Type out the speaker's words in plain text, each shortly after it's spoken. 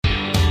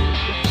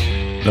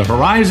The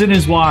horizon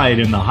is wide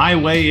and the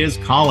highway is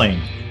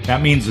calling.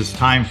 That means it's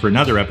time for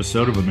another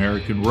episode of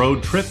American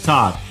Road Trip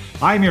Talk.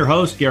 I'm your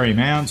host, Gary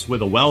Mance,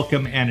 with a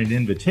welcome and an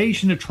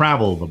invitation to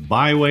travel the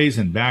byways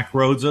and back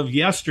roads of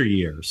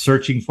yesteryear,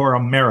 searching for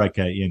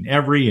America in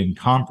every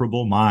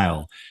incomparable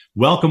mile.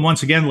 Welcome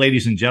once again,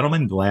 ladies and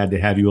gentlemen. Glad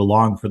to have you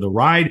along for the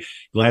ride.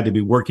 Glad to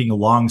be working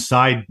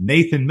alongside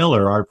Nathan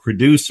Miller, our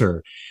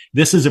producer.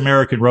 This is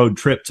American Road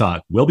Trip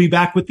Talk. We'll be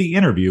back with the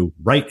interview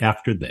right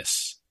after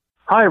this.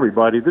 Hi,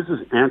 everybody. This is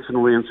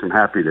Anson Williams from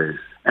Happy Days,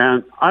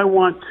 and I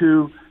want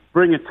to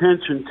bring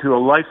attention to a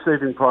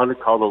life-saving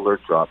product called Alert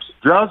Drops.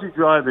 Drowsy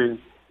driving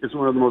is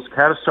one of the most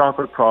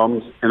catastrophic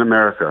problems in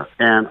America,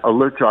 and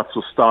Alert Drops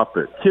will stop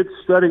it. Kids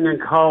studying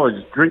in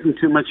college, drinking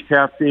too much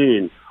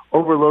caffeine,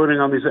 overloading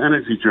on these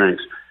energy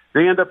drinks,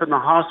 they end up in the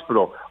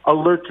hospital.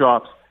 Alert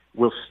Drops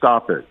will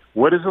stop it.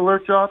 What is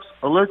Alert Drops?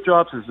 Alert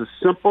Drops is a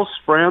simple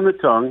spray on the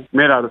tongue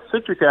made out of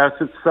citric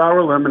acid,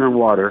 sour lemon, and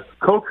water,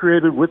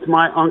 co-created with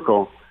my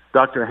uncle,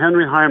 Dr.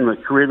 Henry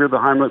Heimlich, creator of the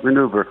Heimlich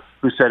maneuver,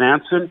 who said,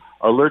 Anson,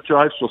 Alert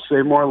Drops will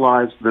save more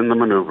lives than the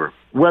maneuver.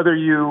 Whether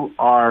you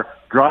are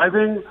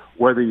driving,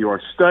 whether you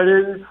are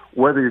studying,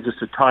 whether you're just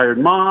a tired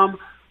mom,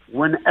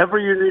 whenever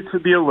you need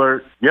to be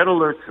alert, get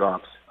Alert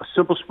Drops. A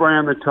simple spray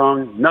on the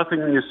tongue,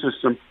 nothing in your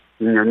system,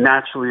 and you're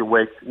naturally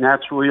awake,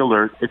 naturally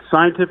alert. It's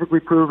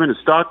scientifically proven.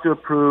 It's doctor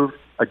approved.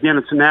 Again,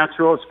 it's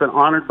natural. It's been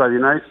honored by the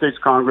United States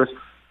Congress.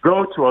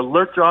 Go to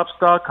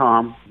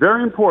alertdrops.com.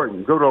 Very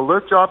important. Go to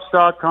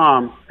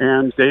alertdrops.com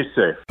and stay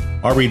safe.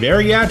 Are we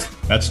there yet?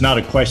 That's not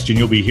a question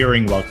you'll be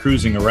hearing while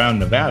cruising around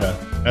Nevada.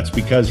 That's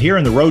because here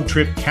in the road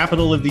trip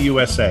capital of the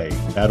USA,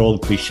 that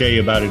old cliche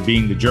about it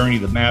being the journey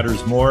that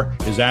matters more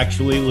is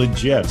actually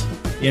legit.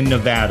 In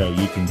Nevada,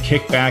 you can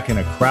kick back in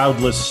a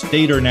crowdless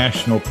state or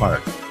national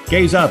park.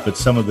 Gaze up at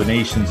some of the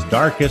nation's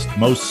darkest,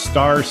 most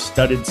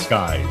star-studded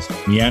skies.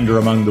 Meander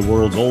among the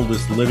world's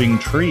oldest living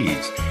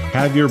trees.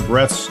 Have your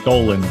breath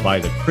stolen by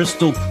the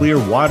crystal-clear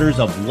waters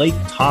of Lake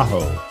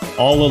Tahoe.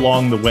 All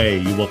along the way,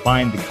 you will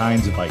find the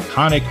kinds of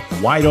iconic,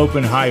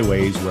 wide-open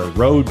highways where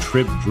road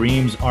trip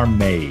dreams are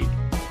made.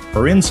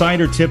 For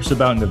insider tips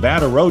about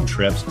Nevada road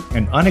trips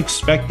and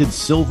unexpected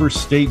Silver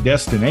State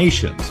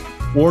destinations,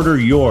 order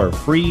your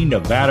free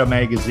Nevada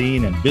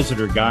magazine and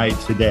visitor guide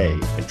today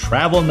at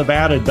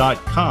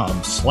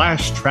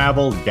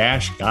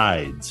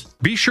travelnevada.com/travel-guides.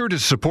 Be sure to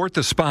support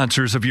the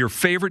sponsors of your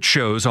favorite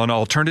shows on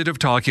Alternative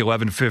Talk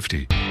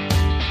 1150.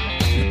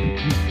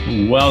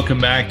 Welcome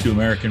back to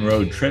American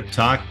Road Trip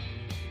Talk.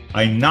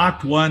 I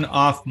knocked one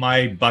off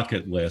my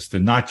bucket list,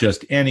 and not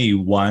just any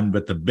one,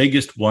 but the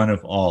biggest one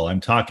of all. I'm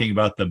talking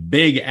about the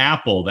Big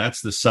Apple.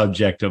 That's the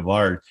subject of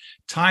our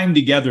time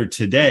together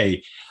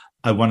today.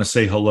 I want to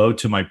say hello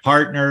to my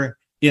partner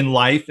in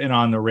life and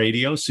on the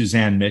radio,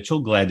 Suzanne Mitchell.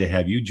 Glad to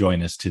have you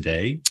join us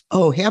today.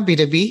 Oh, happy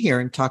to be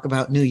here and talk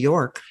about New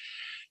York.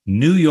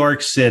 New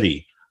York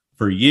City.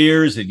 For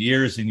years and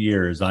years and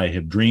years, I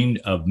have dreamed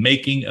of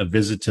making a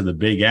visit to the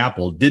Big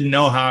Apple. Didn't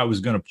know how I was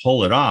going to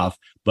pull it off,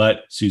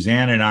 but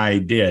Suzanne and I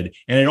did.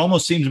 And it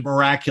almost seems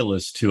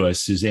miraculous to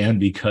us, Suzanne,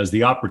 because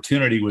the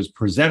opportunity was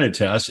presented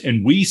to us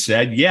and we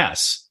said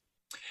yes.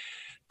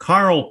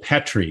 Karl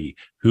Petry,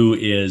 who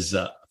is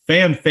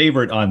fan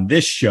favorite on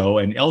this show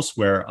and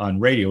elsewhere on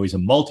radio. He's a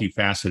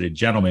multifaceted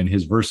gentleman.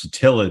 His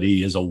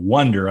versatility is a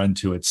wonder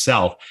unto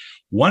itself.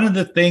 One of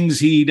the things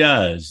he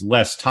does,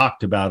 less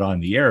talked about on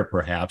the air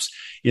perhaps,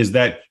 is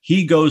that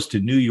he goes to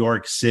New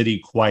York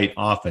City quite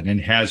often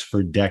and has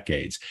for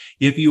decades.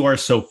 If you are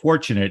so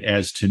fortunate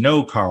as to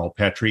know Karl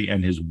Petry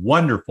and his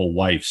wonderful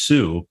wife,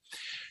 Sue,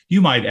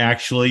 you might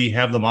actually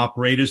have them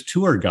operate as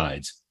tour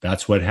guides.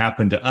 That's what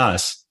happened to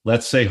us.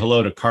 Let's say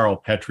hello to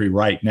Karl Petry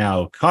right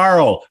now.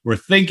 Karl, we're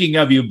thinking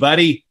of you,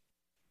 buddy.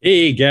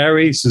 Hey,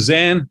 Gary,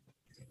 Suzanne.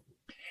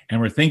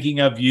 And we're thinking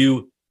of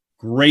you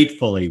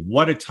gratefully.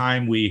 What a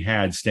time we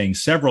had staying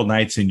several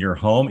nights in your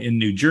home in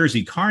New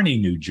Jersey, Kearny,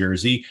 New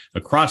Jersey,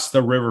 across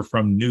the river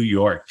from New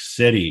York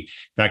City. In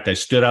fact, I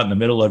stood out in the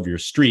middle of your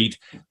street,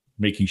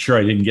 making sure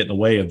I didn't get in the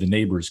way of the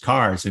neighbors'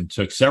 cars, and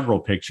took several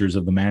pictures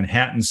of the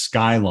Manhattan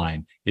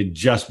skyline. It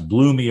just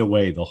blew me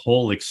away, the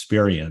whole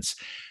experience.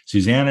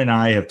 Suzanne and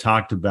I have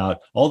talked about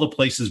all the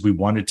places we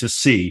wanted to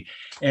see.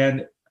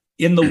 And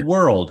in the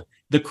world,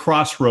 the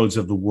crossroads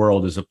of the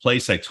world is a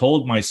place I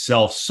told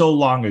myself so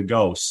long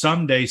ago,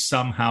 someday,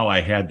 somehow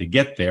I had to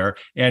get there,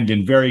 and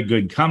in very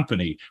good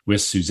company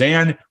with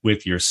Suzanne,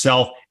 with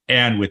yourself,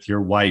 and with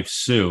your wife,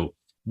 Sue.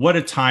 What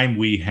a time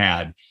we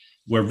had.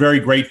 We're very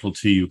grateful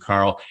to you,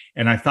 Karl.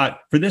 And I thought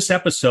for this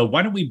episode,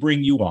 why don't we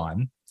bring you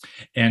on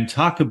and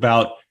talk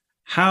about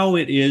how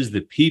it is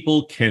that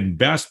people can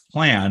best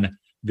plan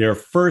their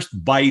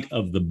first bite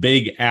of the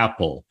Big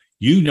Apple.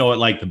 You know it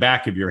like the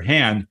back of your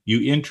hand.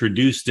 You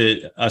introduced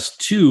us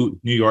to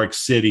New York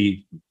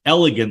City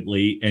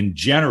elegantly and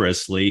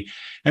generously.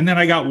 And then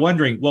I got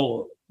wondering,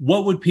 well,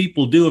 what would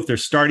people do if they're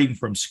starting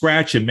from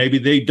scratch and maybe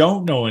they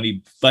don't know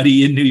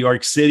anybody in New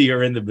York City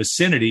or in the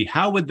vicinity?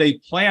 How would they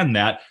plan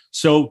that?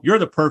 So you're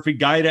the perfect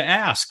guy to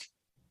ask.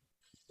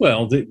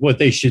 Well, what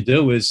they should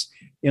do is,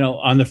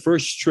 on the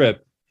first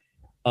trip,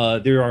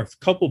 there are a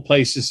couple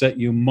places that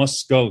you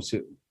must go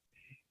to.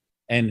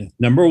 And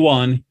number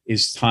one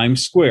is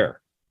Times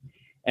Square.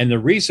 And the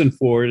reason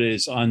for it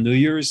is on New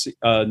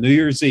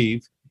Year's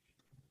Eve,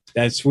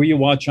 that's where you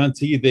watch on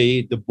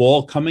TV the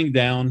ball coming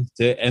down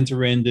to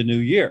enter in the new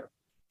year.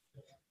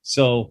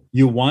 So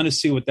you want to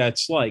see what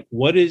that's like.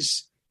 What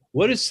is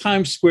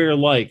Times Square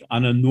like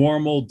on a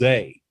normal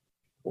day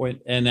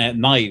and at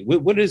night?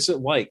 What is it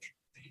like?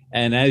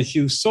 And as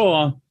you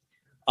saw,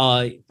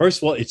 first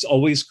of all, it's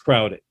always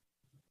crowded.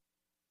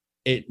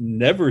 It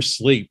never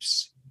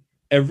sleeps.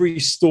 Every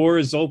store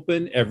is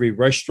open. Every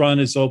restaurant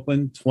is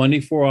open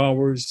 24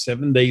 hours,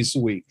 7 days a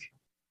week.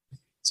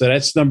 So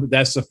that's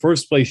the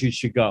first place you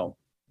should go.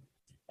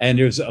 And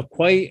there's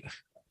quite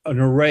an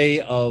array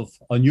of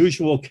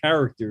unusual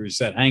characters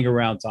that hang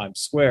around Times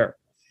Square,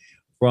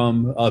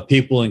 from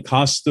people in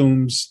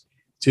costumes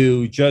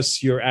to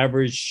just your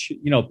average,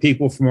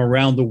 people from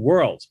around the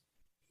world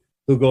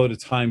who go to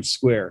Times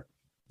Square.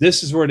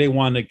 This is where they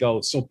want to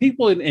go. So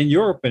people in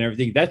Europe and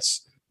everything,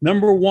 that's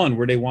number one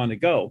where they want to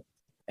go.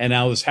 And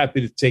I was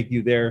happy to take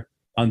you there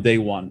on day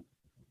one.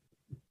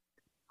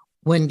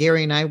 When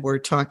Gary and I were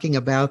talking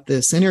about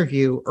this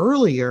interview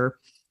earlier,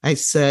 I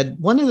said,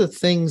 one of the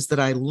things that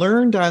I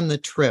learned on the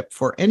trip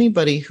for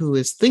anybody who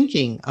is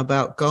thinking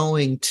about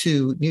going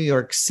to New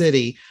York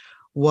City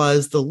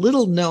was the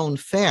little known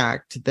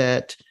fact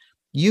that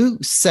you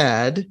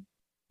said,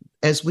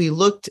 as we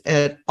looked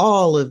at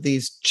all of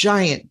these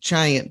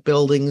giant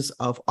buildings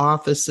of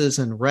offices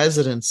and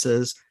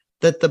residences,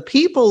 that the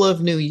people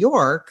of New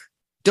York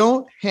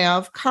don't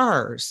have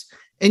cars.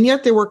 And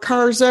yet there were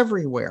cars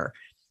everywhere.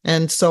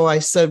 And so I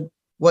said,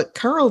 what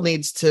Karl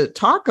needs to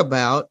talk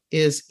about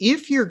is,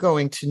 if you're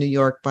going to New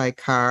York by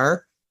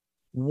car,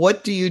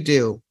 what do you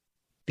do?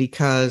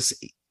 Because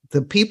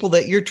the people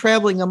that you're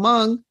traveling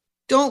among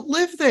don't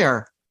live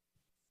there.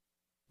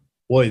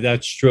 Boy,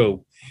 that's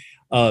true.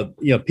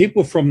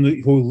 People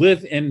who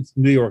live in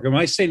New York, and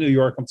when I say New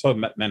York, I'm talking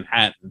about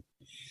Manhattan.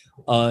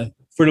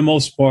 For the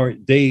most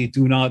part, they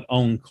do not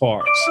own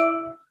cars.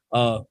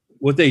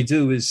 What they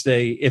do is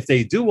if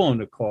they do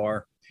own a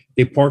car,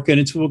 they park it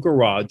into a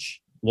garage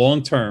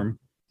long term,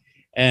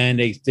 and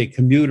they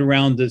commute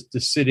around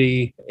the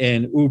city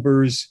in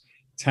Ubers,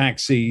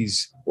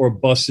 taxis, or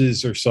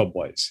buses or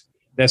subways.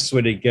 That's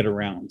where they get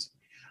around.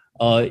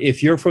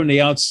 If you're from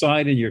the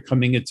outside and you're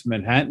coming into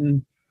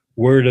Manhattan,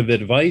 word of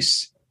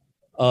advice,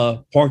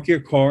 park your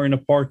car in a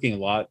parking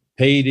lot,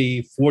 pay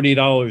the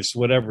 $40,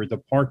 whatever, to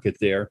park it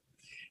there,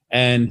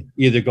 and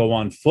either go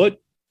on foot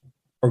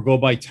or go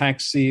by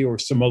taxi or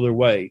some other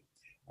way.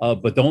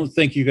 But don't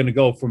think you're going to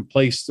go from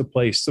place to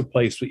place to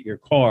place with your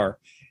car.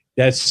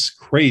 That's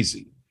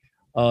crazy.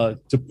 To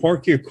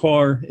park your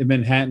car in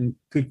Manhattan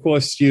could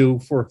cost you,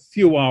 for a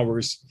few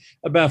hours,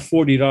 about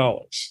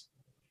 $40.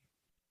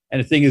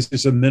 And the thing is,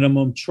 there's a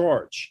minimum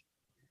charge.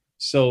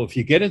 So if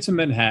you get into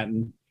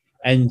Manhattan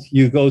and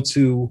you go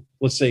to,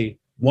 let's say,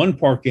 one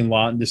parking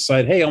lot and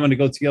decide, hey, I'm going to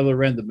go to the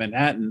other end of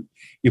Manhattan,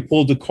 you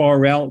pull the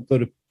car out, go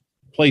to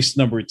place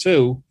number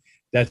 2,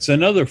 that's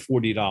another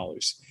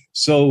 $40.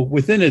 So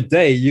within a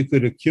day, you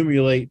could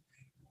accumulate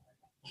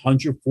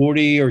 $140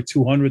 or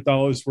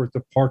 $200 worth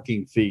of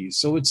parking fees.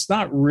 So it's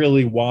not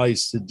really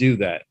wise to do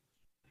that.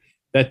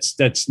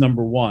 That's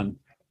number one.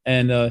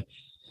 And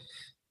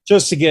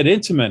just to get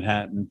into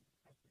Manhattan,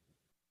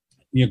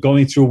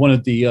 going through one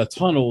of the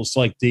tunnels,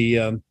 like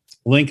the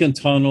Lincoln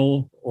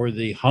Tunnel or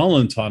the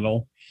Holland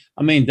Tunnel,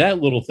 I mean,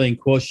 that little thing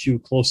costs you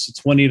close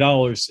to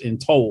 $20 in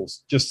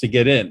tolls just to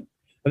get in.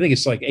 I think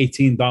it's like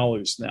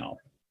 $18 now.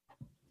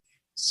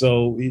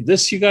 So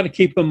this you got to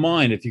keep in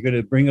mind if you're going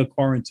to bring a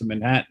car into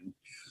Manhattan.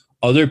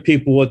 Other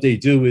people, what they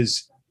do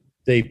is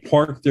they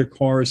park their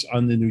cars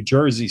on the New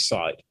Jersey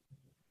side,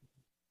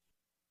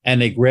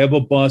 and they grab a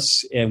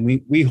bus, and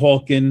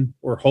Weehawken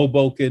or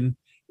Hoboken,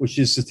 which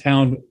is the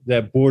town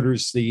that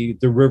borders the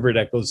river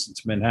that goes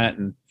into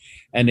Manhattan,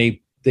 and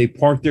they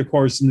park their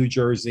cars in New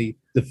Jersey.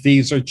 The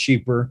fees are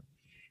cheaper,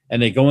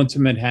 and they go into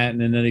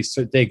Manhattan, and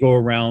then they go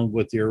around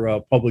with their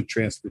public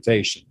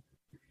transportation.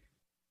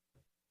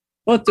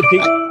 But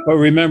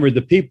remember,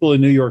 the people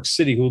in New York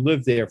City who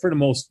live there, for the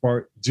most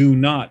part, do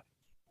not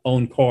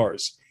own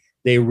cars.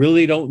 They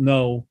really don't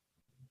know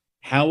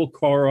how a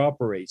car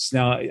operates.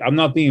 Now, I'm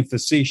not being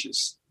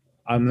facetious.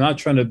 I'm not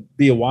trying to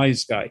be a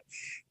wise guy.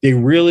 They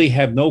really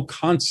have no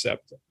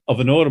concept of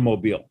an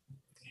automobile.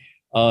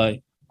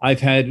 I've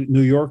had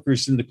New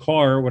Yorkers in the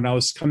car when I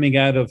was coming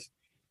out of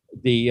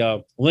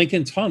the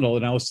Lincoln Tunnel,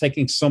 and I was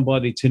taking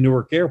somebody to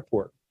Newark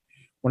Airport.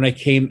 When I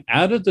came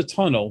out of the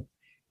tunnel,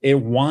 it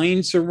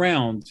winds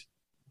around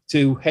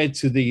to head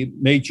to the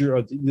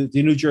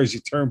New Jersey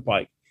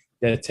Turnpike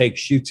that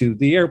takes you to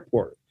the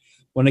airport.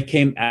 When I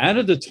came out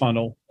of the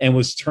tunnel and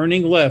was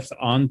turning left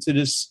onto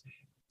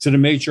the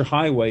major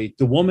highway,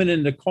 the woman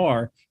in the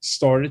car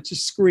started to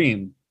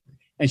scream.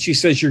 And she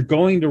says, "You're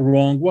going the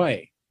wrong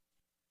way."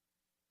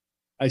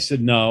 I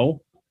said,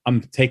 "No,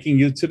 I'm taking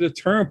you to the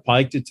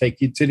turnpike to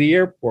take you to the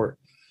airport."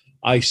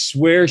 I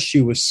swear she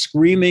was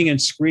screaming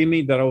and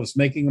screaming that I was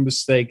making a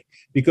mistake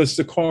because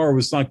the car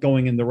was not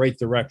going in the right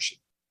direction.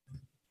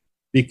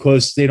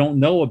 because they don't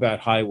know about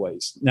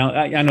highways. Now,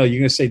 I know you're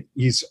going to say,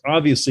 he's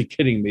obviously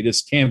kidding me.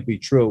 This can't be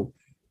true.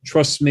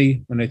 Trust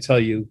me when I tell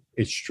you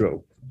it's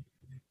true.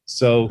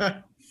 So,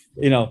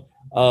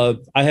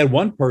 I had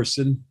one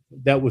person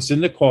that was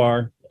in the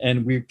car,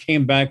 and we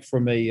came back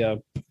from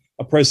a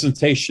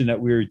presentation that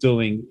we were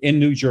doing in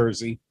New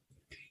Jersey.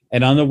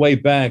 And on the way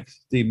back,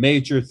 the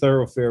major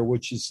thoroughfare,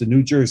 which is the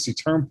New Jersey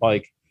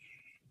Turnpike,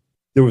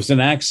 there was an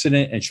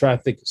accident and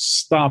traffic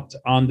stopped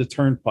on the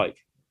turnpike.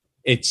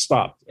 It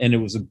stopped, and it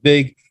was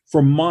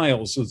for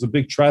miles, it was a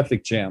big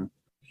traffic jam.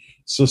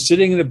 So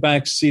sitting in the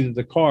back seat of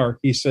the car,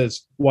 he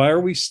says, "Why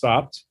are we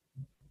stopped?"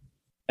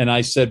 And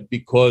I said,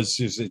 "Because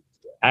there's an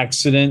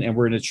accident and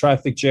we're in a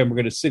traffic jam. We're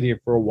going to sit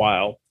here for a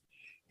while."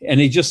 And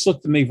he just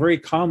looked at me very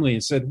calmly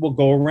and said, "We'll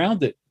go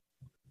around it."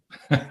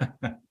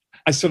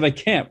 I said, "I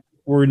can't.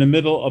 We're in the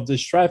middle of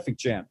this traffic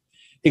jam."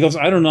 He goes,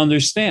 "I don't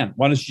understand.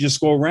 Why don't you just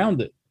go around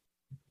it?"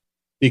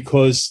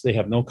 Because they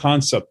have no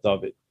concept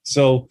of it.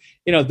 So,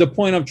 the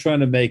point I'm trying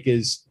to make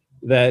is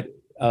that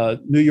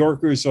New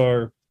Yorkers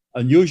are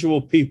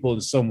unusual people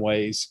in some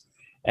ways.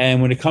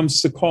 And when it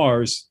comes to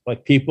cars,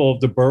 like people of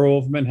the borough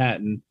of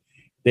Manhattan,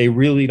 they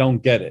really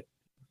don't get it.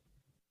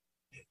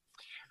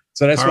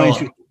 So that's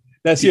Karl,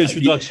 that's the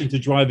introduction to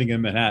driving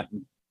in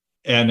Manhattan.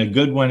 And a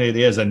good one it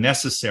is, a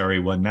necessary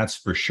one, that's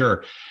for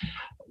sure.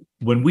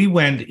 When we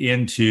went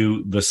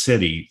into the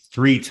city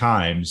 3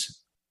 times,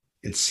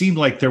 it seemed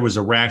like there was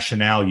a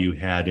rationale you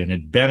had, and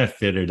it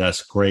benefited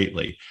us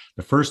greatly.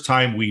 The first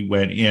time we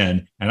went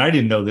in, and I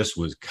didn't know this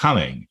was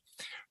coming,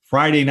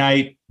 Friday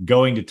night,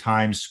 going to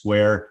Times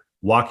Square,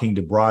 walking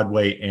to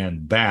Broadway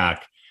and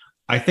back,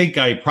 I think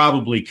I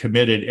probably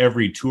committed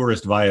every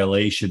tourist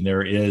violation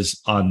there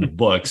is on the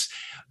books.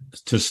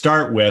 To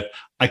start with,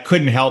 I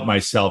couldn't help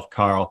myself,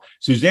 Karl.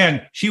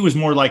 Suzanne, she was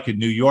more like a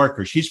New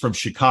Yorker. She's from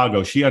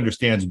Chicago. She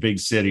understands big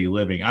city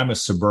living. I'm a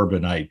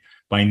suburbanite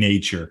by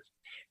nature.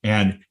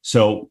 And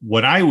so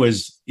when I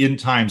was in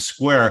Times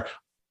Square,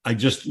 I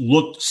just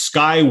looked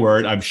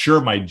skyward. I'm sure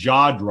my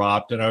jaw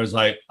dropped, and I was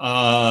like,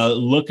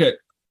 look at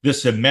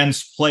this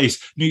immense place.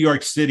 New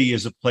York City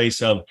is a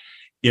place of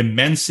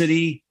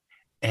immensity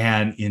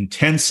and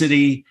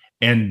intensity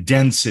and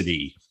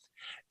density.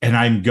 And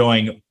I'm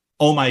going,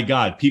 oh my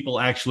God, people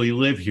actually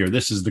live here.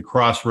 This is the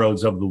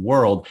crossroads of the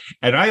world.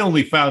 And I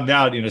only found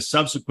out in a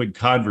subsequent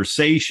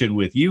conversation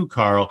with you,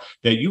 Karl,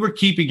 that you were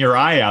keeping your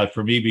eye out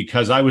for me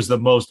because I was the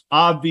most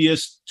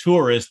obvious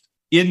tourist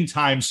in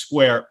Times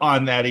Square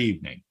on that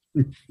evening.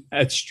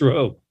 That's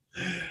true.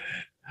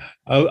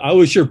 I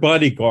was your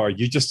bodyguard.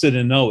 You just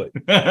didn't know it.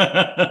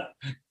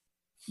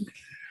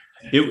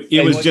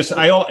 It was just,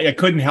 I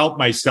couldn't help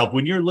myself.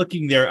 When you're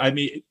looking there, I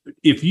mean,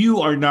 if you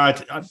are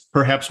not,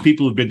 perhaps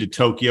people who've been to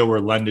Tokyo or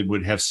London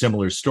would have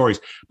similar stories,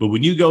 but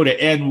when you go to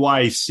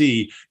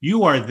NYC,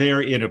 you are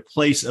there in a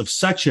place of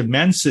such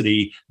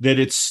immensity that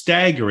it's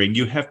staggering.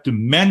 You have to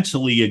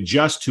mentally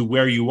adjust to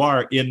where you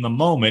are in the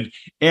moment.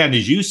 And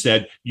as you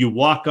said, you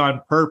walk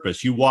on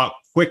purpose. You walk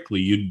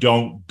quickly. You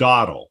don't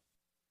dawdle.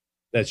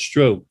 That's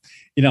true.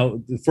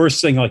 The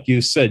first thing, like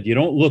you said, you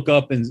don't look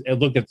up and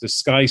look at the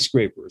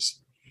skyscrapers.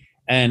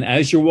 And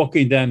as you're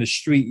walking down the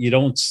street, you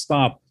don't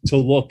stop to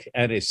look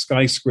at a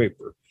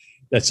skyscraper.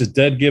 That's a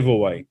dead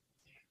giveaway.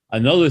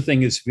 Another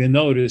thing is, if you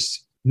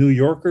notice, New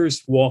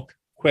Yorkers walk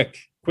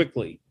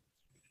quickly.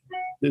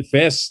 They're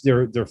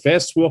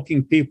fast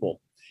walking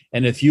people.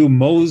 And if you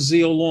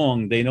mosey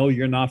along, they know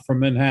you're not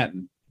from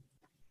Manhattan.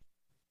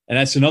 And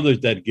that's another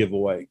dead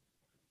giveaway.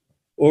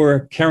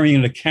 Or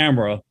carrying a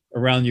camera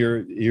around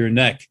your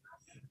neck.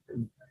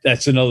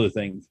 That's another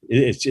thing.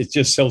 It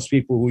just tells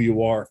people who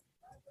you are.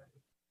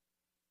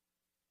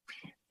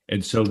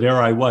 And so there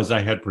I was.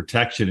 I had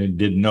protection and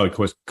didn't know. Of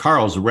course,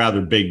 Karl's a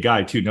rather big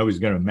guy, too. Nobody's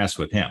going to mess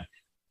with him.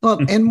 Well,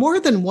 and more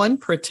than one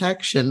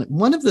protection.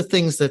 One of the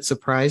things that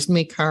surprised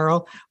me,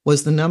 Karl,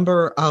 was the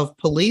number of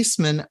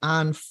policemen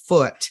on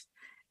foot.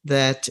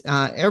 That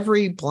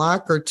every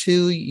block or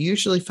two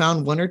usually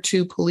found 1 or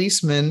 2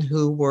 policemen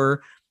who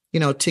were,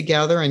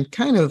 together and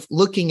kind of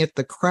looking at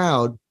the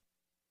crowd.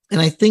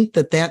 And I think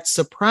that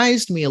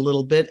surprised me a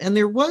little bit. And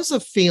there was a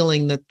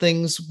feeling that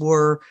things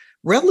were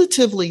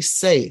relatively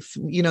safe.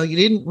 You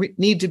didn't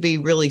need to be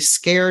really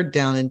scared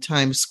down in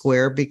Times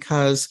Square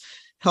because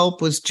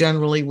help was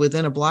generally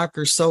within a block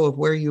or so of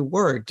where you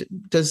were.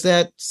 Does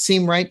that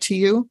seem right to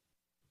you?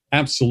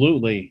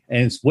 Absolutely.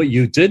 And what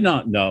you did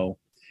not know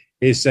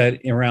is that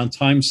around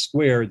Times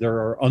Square, there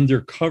are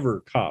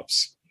undercover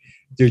cops.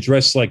 They're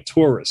dressed like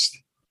tourists.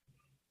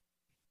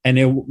 And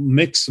they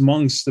mix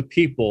amongst the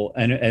people,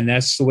 and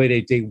that's the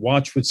way they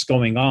watch what's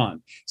going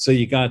on. So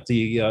you got the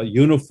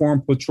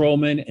uniform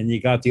patrolman and you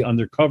got the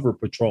undercover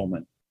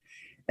patrolman,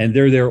 and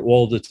they're there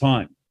all the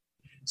time.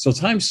 So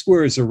Times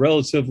Square is a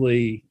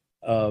relatively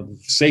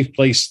safe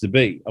place to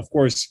be. Of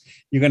course,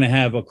 you're going to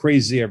have a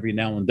crazy every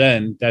now and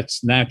then.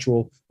 That's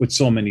natural with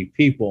so many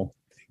people.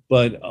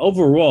 But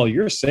overall,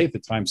 you're safe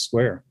at Times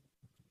Square.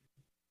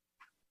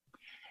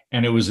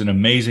 And it was an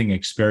amazing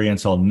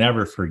experience. I'll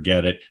never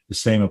forget it. The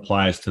same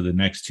applies to the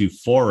next two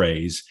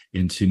forays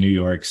into New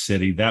York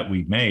City that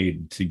we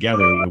made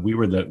together. We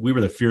were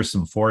the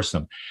fearsome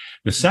foursome.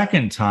 The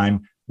second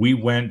time we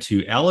went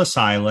to Ellis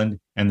Island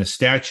and the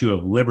Statue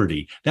of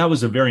Liberty. That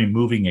was a very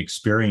moving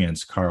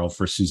experience, Karl,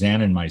 for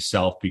Suzanne and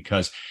myself,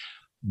 because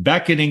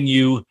beckoning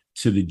you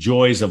to the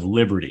joys of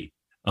liberty,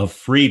 of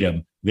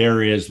freedom,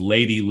 there is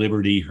Lady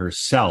Liberty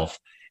herself.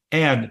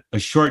 And a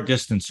short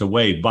distance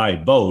away by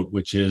boat,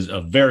 which is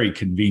a very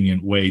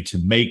convenient way to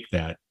make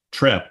that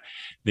trip,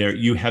 there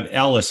you have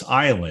Ellis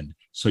Island.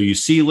 So you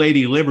see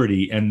Lady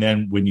Liberty, and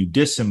then when you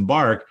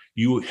disembark,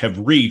 you have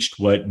reached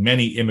what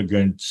many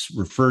immigrants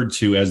referred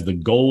to as the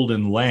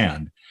Golden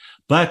Land.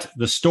 But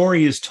the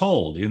story is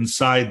told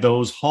inside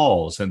those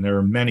halls, and there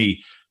are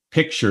many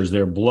pictures.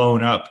 They're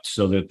blown up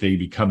so that they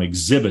become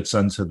exhibits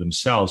unto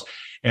themselves.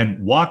 And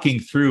walking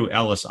through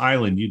Ellis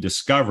Island, you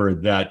discover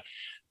that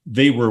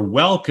they were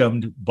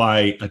welcomed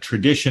by a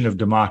tradition of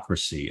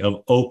democracy,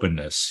 of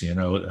openness.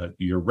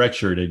 You're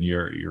wretched and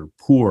you're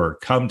poor,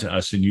 come to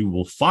us and you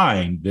will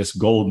find this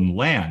golden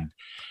land.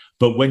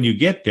 But when you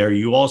get there,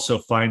 you also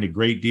find a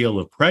great deal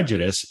of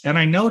prejudice. And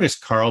I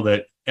noticed, Karl,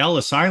 that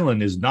Ellis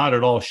Island is not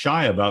at all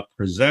shy about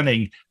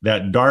presenting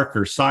that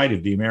darker side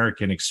of the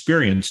American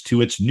experience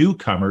to its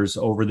newcomers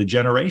over the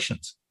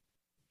generations.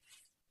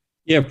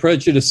 Yeah,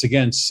 prejudice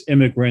against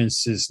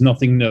immigrants is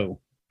nothing new.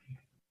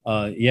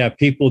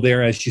 People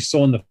there, as you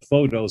saw in the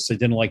photos, they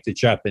didn't like the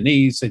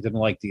Japanese, they didn't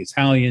like the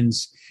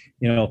Italians,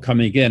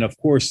 coming in. Of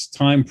course,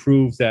 time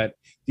proved that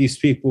these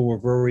people were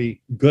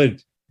very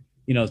good,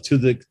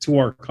 to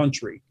our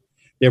country.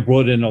 They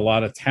brought in a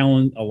lot of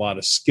talent, a lot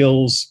of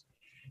skills.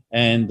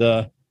 And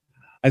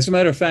as a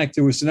matter of fact,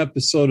 there was an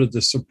episode of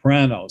The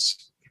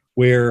Sopranos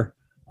where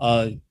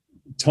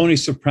Tony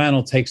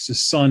Soprano takes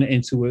his son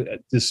into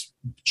this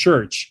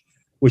church,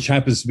 which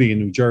happens to be in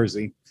New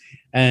Jersey.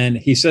 And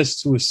he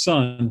says to his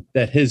son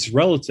that his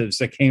relatives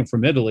that came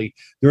from Italy,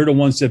 they're the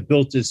ones that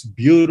built this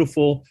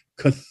beautiful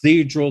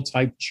cathedral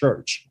type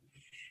church.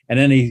 And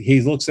then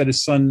he looks at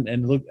his son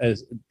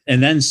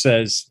and then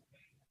says,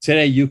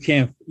 today you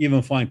can't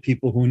even find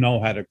people who know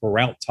how to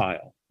grout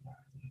tile,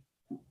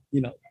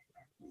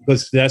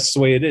 because that's the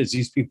way it is.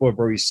 These people are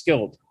very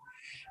skilled.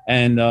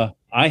 And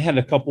I had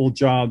a couple of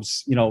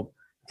jobs,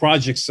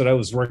 projects that I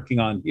was working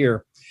on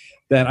here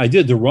that I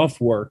did the rough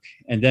work.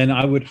 And then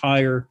I would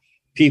hire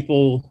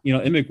people,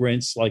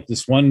 immigrants, like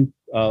this one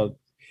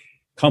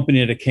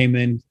company that came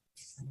in.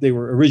 They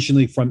were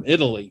originally from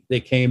Italy. They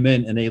came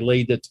in and they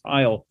laid the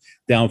tile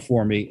down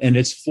for me, and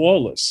it's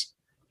flawless.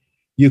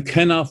 You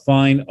cannot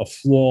find a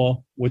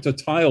flaw with the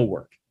tile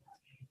work.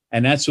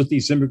 And that's what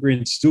these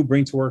immigrants do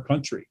bring to our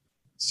country.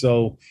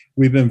 So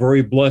we've been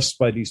very blessed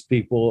by these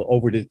people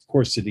over the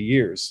course of the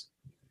years.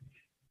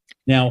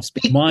 Now,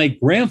 my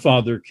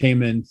grandfather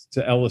came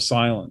into Ellis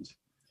Island.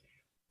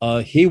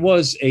 He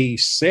was a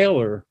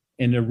sailor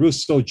in the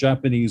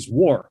Russo-Japanese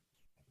War.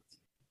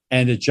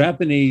 And the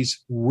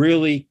Japanese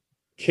really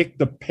kicked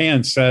the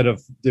pants out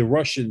of the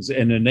Russians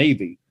and the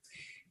Navy.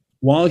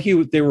 While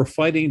they were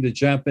fighting the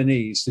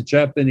Japanese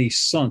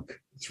sunk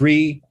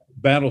 3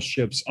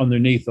 battleships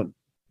underneath them.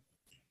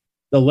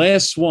 The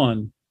last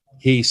one,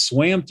 he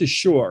swam to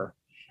shore.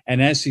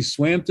 And as he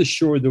swam to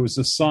shore, there was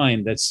a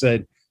sign that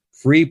said,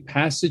 "Free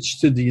passage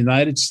to the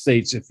United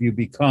States if you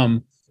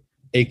become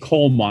a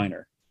coal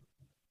miner."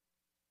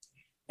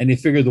 And he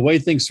figured the way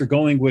things are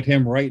going with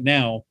him right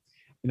now,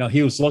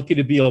 he was lucky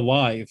to be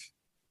alive.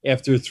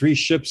 After 3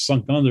 ships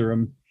sunk under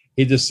him,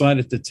 he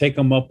decided to take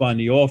them up on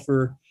the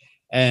offer,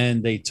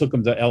 and they took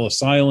him to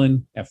Ellis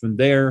Island, and from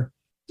there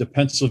to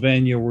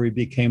Pennsylvania, where he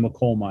became a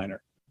coal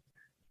miner.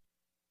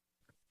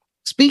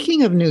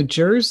 Speaking of New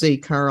Jersey,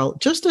 Karl,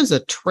 just as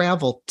a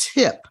travel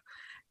tip,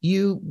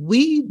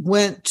 we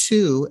went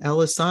to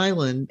Ellis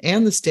Island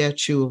and the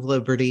Statue of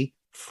Liberty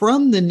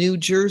from the New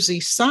Jersey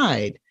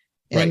side,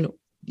 and right.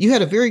 You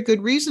had a very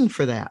good reason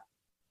for that.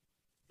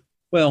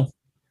 Well,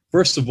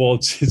 first of all,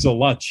 it's a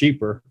lot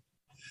cheaper.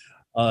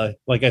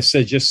 Like I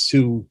said, just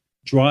to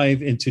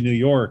drive into New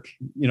York,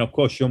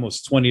 costs you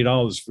almost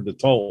 $20 for the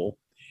toll.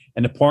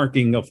 And the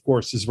parking, of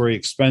course, is very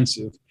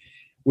expensive.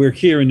 We're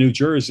here in New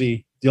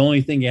Jersey. The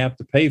only thing you have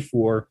to pay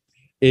for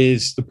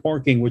is the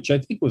parking, which I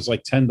think was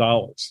like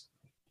 $10.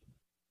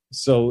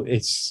 So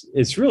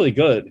it's really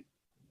good,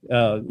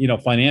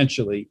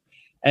 financially.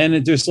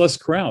 And there's less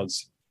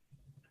crowds.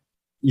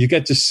 You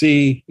get to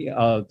see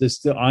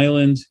the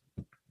island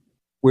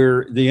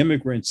where the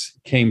immigrants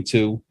came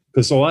to,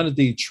 because a lot of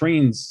the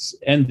trains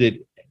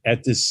ended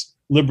at this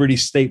Liberty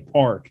State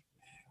Park,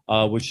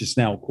 which is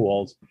now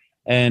called,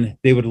 and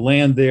they would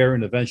land there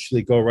and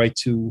eventually go right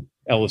to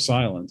Ellis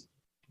Island.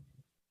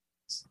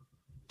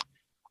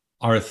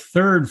 Our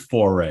third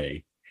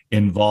foray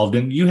involved,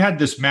 and you had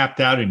this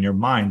mapped out in your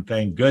mind,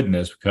 thank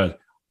goodness, because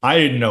I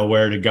didn't know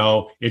where to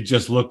go. It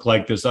just looked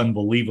like this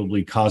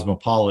unbelievably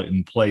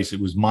cosmopolitan place.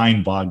 It was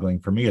mind-boggling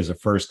for me as a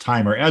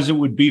first-timer, as it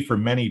would be for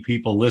many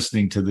people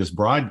listening to this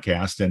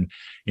broadcast and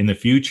in the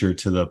future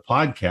to the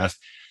podcast.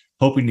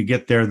 hoping to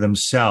get there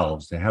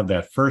themselves, to have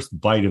that first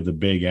bite of the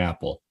Big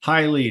Apple.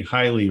 Highly,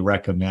 highly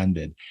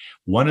recommended.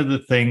 One of the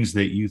things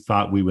that you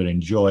thought we would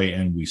enjoy,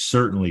 and we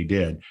certainly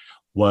did,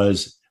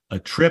 was a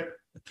trip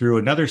through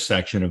another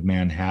section of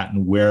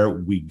Manhattan where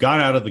we got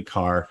out of the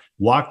car,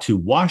 walked to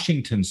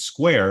Washington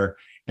Square,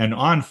 and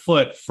on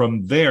foot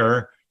from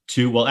there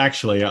to, well,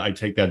 actually, I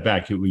take that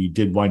back. We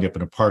did wind up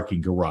in a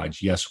parking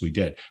garage. Yes, we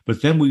did.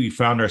 But then we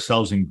found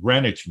ourselves in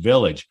Greenwich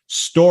Village,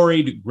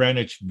 storied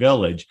Greenwich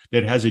Village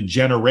that has a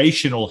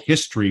generational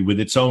history with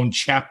its own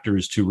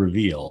chapters to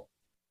reveal.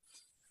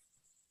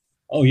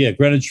 Oh, yeah.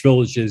 Greenwich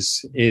Village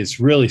is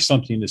really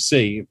something to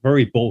see.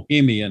 Very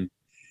bohemian.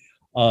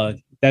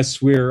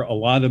 That's where a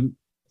lot of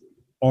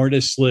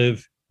artists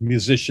live,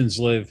 musicians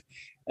live,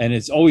 and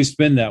it's always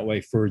been that way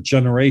for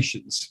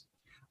generations.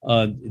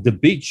 The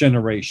Beat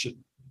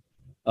generation,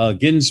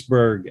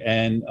 Ginsberg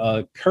and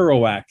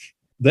Kerouac,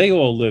 they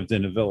all lived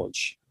in the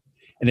village.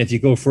 And if you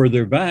go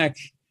further back,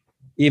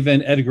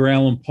 even Edgar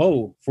Allan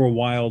Poe for a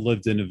while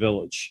lived in the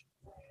village.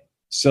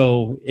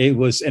 So it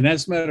was, and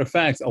as a matter of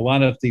fact, a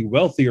lot of the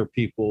wealthier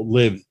people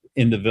lived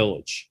in the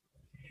village.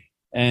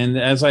 And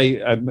as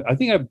I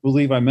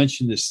believe I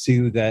mentioned this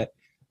too, that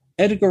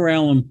Edgar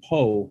Allan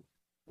Poe,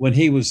 when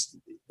he was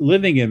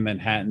living in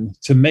Manhattan,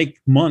 to make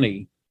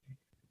money,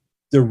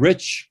 the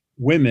rich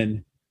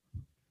women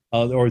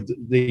or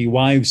the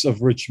wives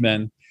of rich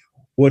men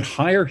would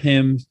hire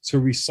him to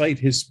recite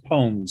his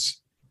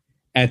poems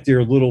at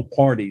their little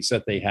parties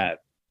that they had.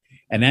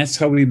 And that's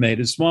how he made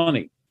his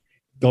money,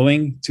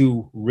 going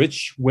to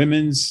rich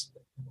women's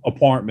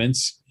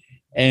apartments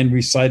and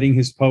reciting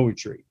his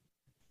poetry.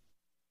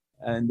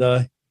 And,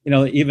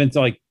 even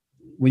like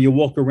when you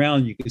walk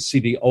around, you can see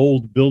the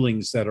old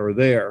buildings that are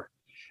there.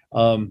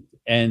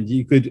 And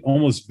you could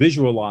almost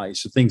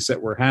visualize the things that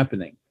were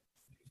happening.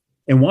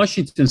 In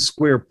Washington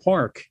Square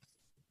Park,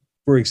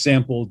 for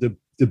example,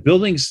 the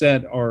buildings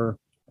that are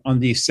on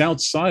the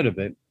south side of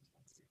it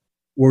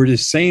were the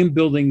same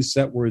buildings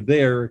that were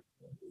there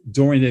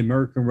during the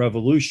American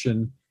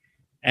Revolution,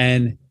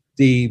 and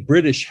the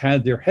British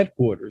had their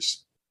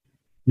headquarters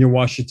near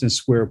Washington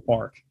Square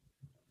Park.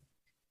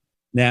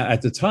 Now,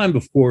 at the time,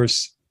 of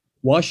course,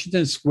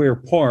 Washington Square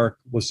Park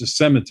was a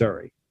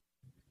cemetery.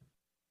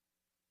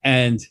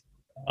 And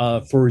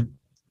for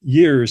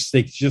years,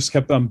 they just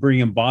kept on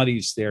bringing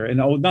bodies there.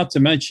 And not to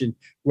mention,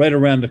 right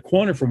around the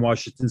corner from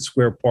Washington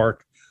Square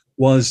Park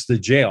was the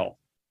jail.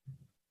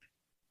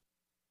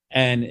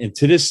 And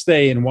to this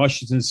day in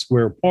Washington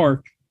Square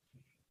Park,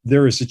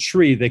 there is a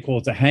tree, they call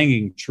it the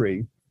hanging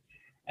tree.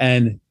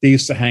 And they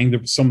used to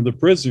hang some of the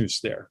prisoners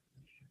there.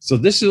 So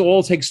this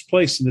all takes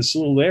place in this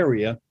little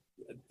area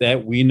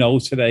that we know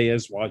today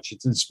as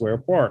Washington Square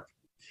Park.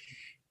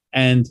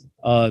 And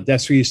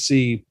that's where you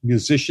see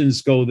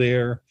musicians go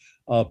there,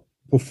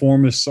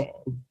 performance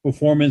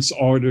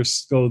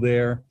artists go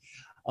there,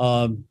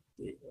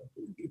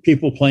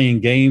 people playing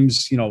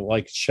games,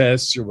 like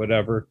chess or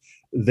whatever.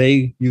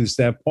 They use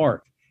that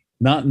park,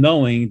 not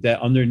knowing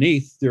that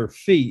underneath their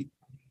feet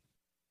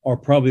are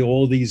probably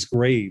all these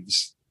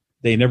graves.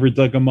 They never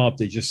dug them up.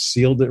 They just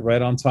sealed it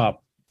right on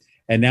top.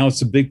 And now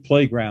it's a big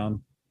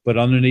playground, but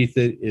underneath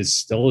it is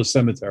still a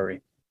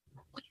cemetery.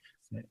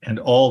 And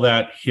all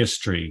that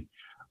history.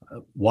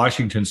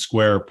 Washington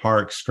Square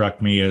Park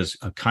struck me as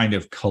a kind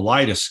of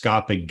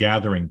kaleidoscopic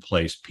gathering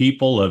place.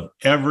 People of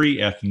every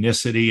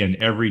ethnicity and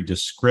every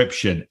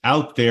description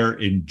out there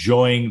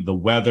enjoying the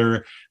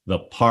weather, the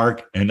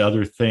park, and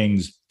other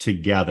things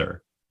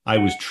together. I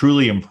was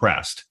truly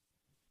impressed.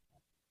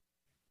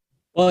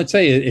 Well, I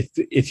tell you,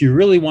 if you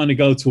really want to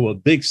go to a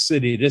big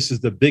city, this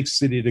is the big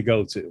city to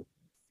go to.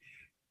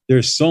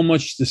 There's so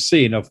much to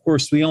see. And of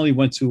course, we only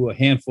went to a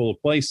handful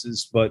of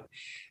places, but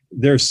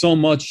there's so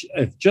much,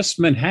 just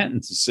Manhattan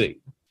to see,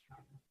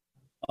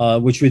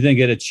 which we didn't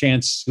get a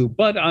chance to.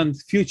 But on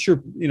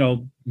future,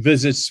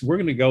 visits, we're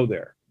going to go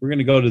there. We're going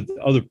to go to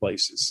other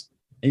places.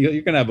 And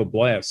you're going to have a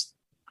blast.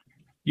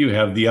 You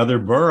have the other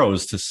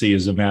boroughs to see,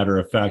 as a matter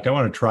of fact. I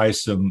want to try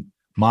some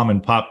mom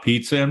and pop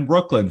pizza in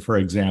Brooklyn, for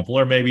example,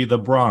 or maybe the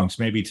Bronx,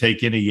 maybe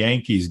take in a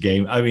Yankees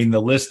game. I mean, the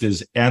list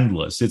is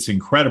endless. It's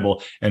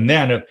incredible. And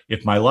then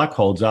if my luck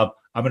holds up,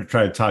 I'm going to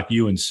try to talk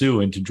you and Sue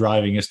into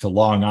driving us to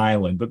Long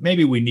Island, but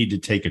maybe we need to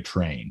take a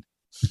train.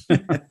 Well,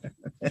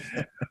 it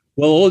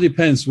all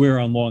depends where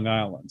on Long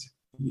Island,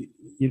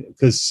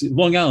 because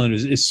Long Island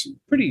is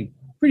pretty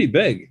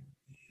big.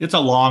 It's a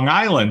long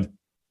island.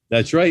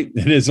 That's right.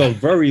 It is a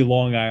very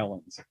long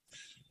island.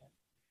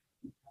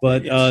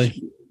 But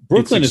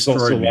Brooklyn is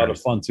also a lot of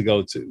fun to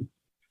go to.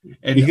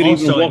 And you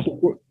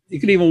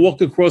can even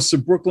walk across the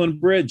Brooklyn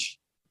Bridge.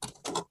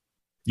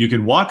 You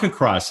can walk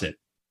across it.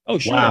 Oh,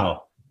 sure.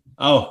 Wow.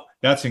 Oh,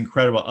 that's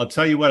incredible. I'll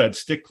tell you what, I'd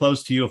stick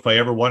close to you if I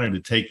ever wanted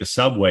to take the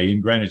subway. In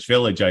Greenwich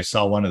Village, I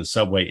saw one of the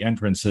subway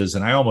entrances,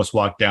 and I almost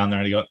walked down there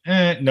and I go,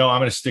 no, I'm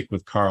going to stick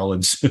with Karl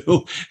and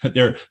Sue.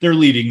 They're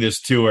leading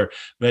this tour.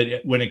 But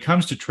when it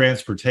comes to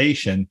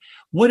transportation,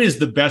 what is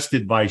the best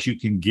advice you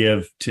can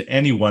give to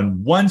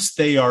anyone once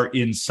they are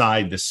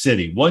inside the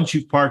city? Once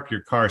you've parked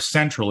your car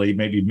centrally,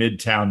 maybe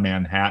Midtown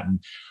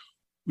Manhattan,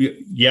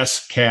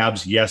 yes,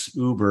 cabs, yes,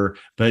 Uber,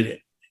 but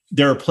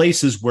there are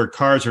places where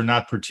cars are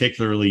not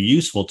particularly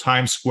useful.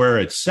 Times Square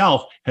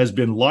itself has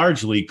been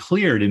largely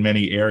cleared in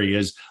many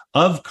areas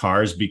of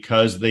cars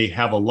because they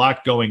have a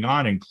lot going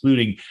on,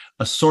 including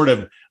a sort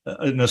of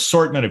an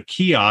assortment of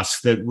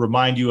kiosks that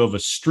remind you of a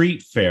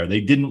street fair.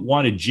 They didn't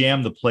want to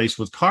jam the place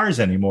with cars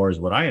anymore, is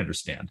what I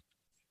understand.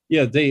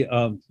 Yeah, they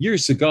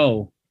years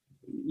ago,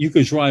 you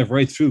could drive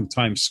right through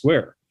Times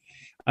Square.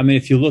 I mean,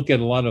 if you look at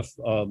a lot of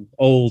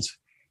old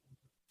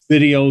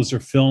videos or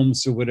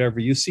films or whatever,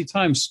 you see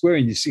Times Square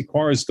and you see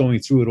cars going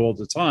through it all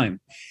the time.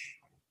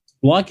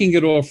 Blocking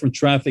it off from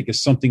traffic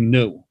is something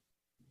new.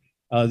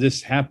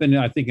 This happened,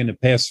 I think, in the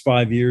past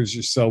 5 years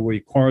or so, where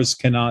cars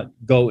cannot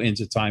go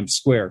into Times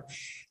Square.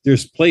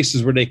 There's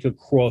places where they could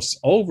cross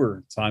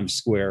over Times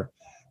Square,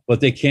 but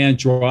they can't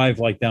drive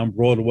like down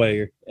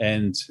Broadway,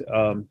 and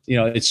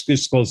it's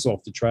just closed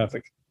off the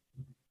traffic.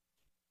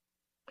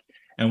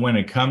 And when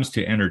it comes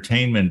to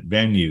entertainment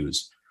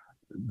venues,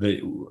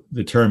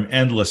 the term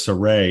endless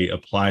array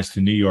applies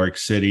to New York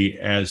City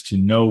as to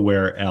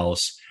nowhere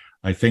else.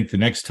 I think the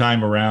next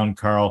time around,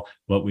 Karl,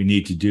 what we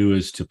need to do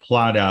is to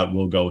plot out,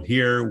 we'll go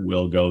here,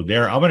 we'll go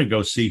there. I'm going to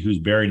go see who's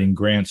buried in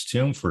Grant's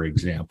tomb, for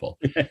example.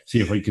 See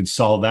if we can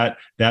solve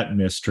that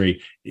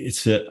mystery.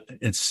 It's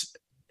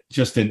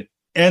just an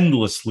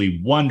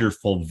endlessly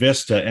wonderful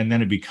vista, and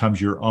then it becomes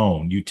your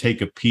own. You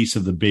take a piece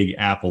of the Big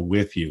Apple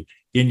with you,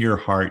 in your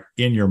heart,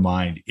 in your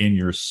mind, in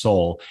your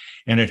soul.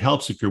 And it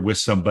helps if you're with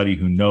somebody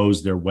who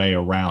knows their way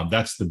around.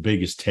 That's the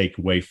biggest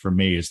takeaway for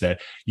me, is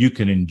that you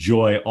can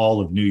enjoy all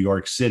of New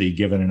York City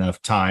given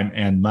enough time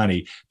and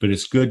money, but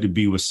it's good to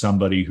be with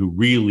somebody who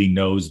really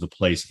knows the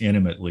place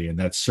intimately. And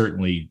that's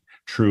certainly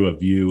true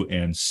of you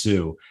and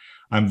Sue.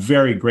 I'm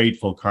very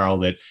grateful, Karl,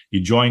 that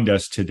you joined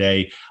us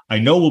today. I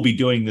know we'll be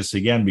doing this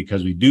again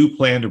because we do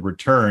plan to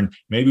return.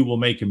 Maybe we'll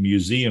make a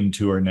museum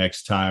tour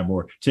next time,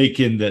 or take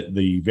in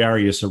the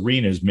various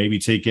arenas, maybe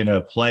take in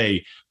a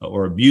play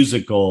or a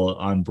musical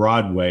on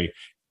Broadway.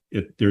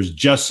 There's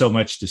just so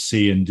much to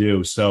see and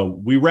do. So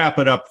we wrap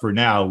it up for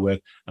now with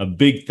a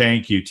big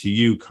thank you to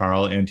you,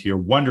 Karl, and to your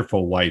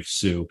wonderful wife,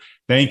 Sue.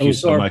 Thank you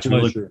so much.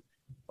 Pleasure.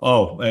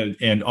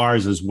 And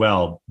ours as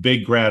well.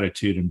 Big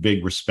gratitude and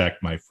big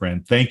respect, my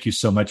friend. Thank you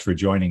so much for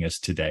joining us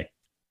today.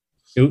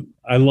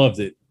 I loved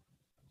it.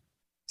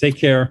 Take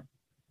care.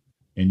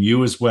 And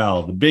you as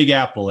well. The Big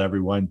Apple,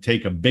 everyone.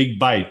 Take a big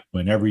bite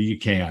whenever you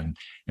can.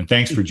 And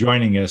thanks for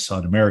joining us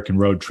on American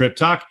Road Trip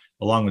Talk,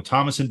 along with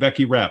Thomas and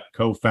Becky Repp,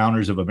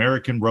 co-founders of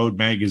American Road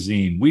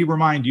Magazine. We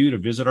remind you to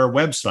visit our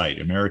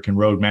website,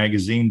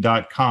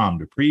 AmericanRoadMagazine.com,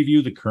 to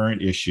preview the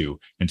current issue.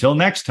 Until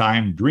next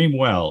time, dream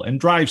well and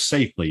drive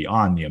safely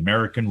on the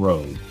American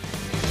road.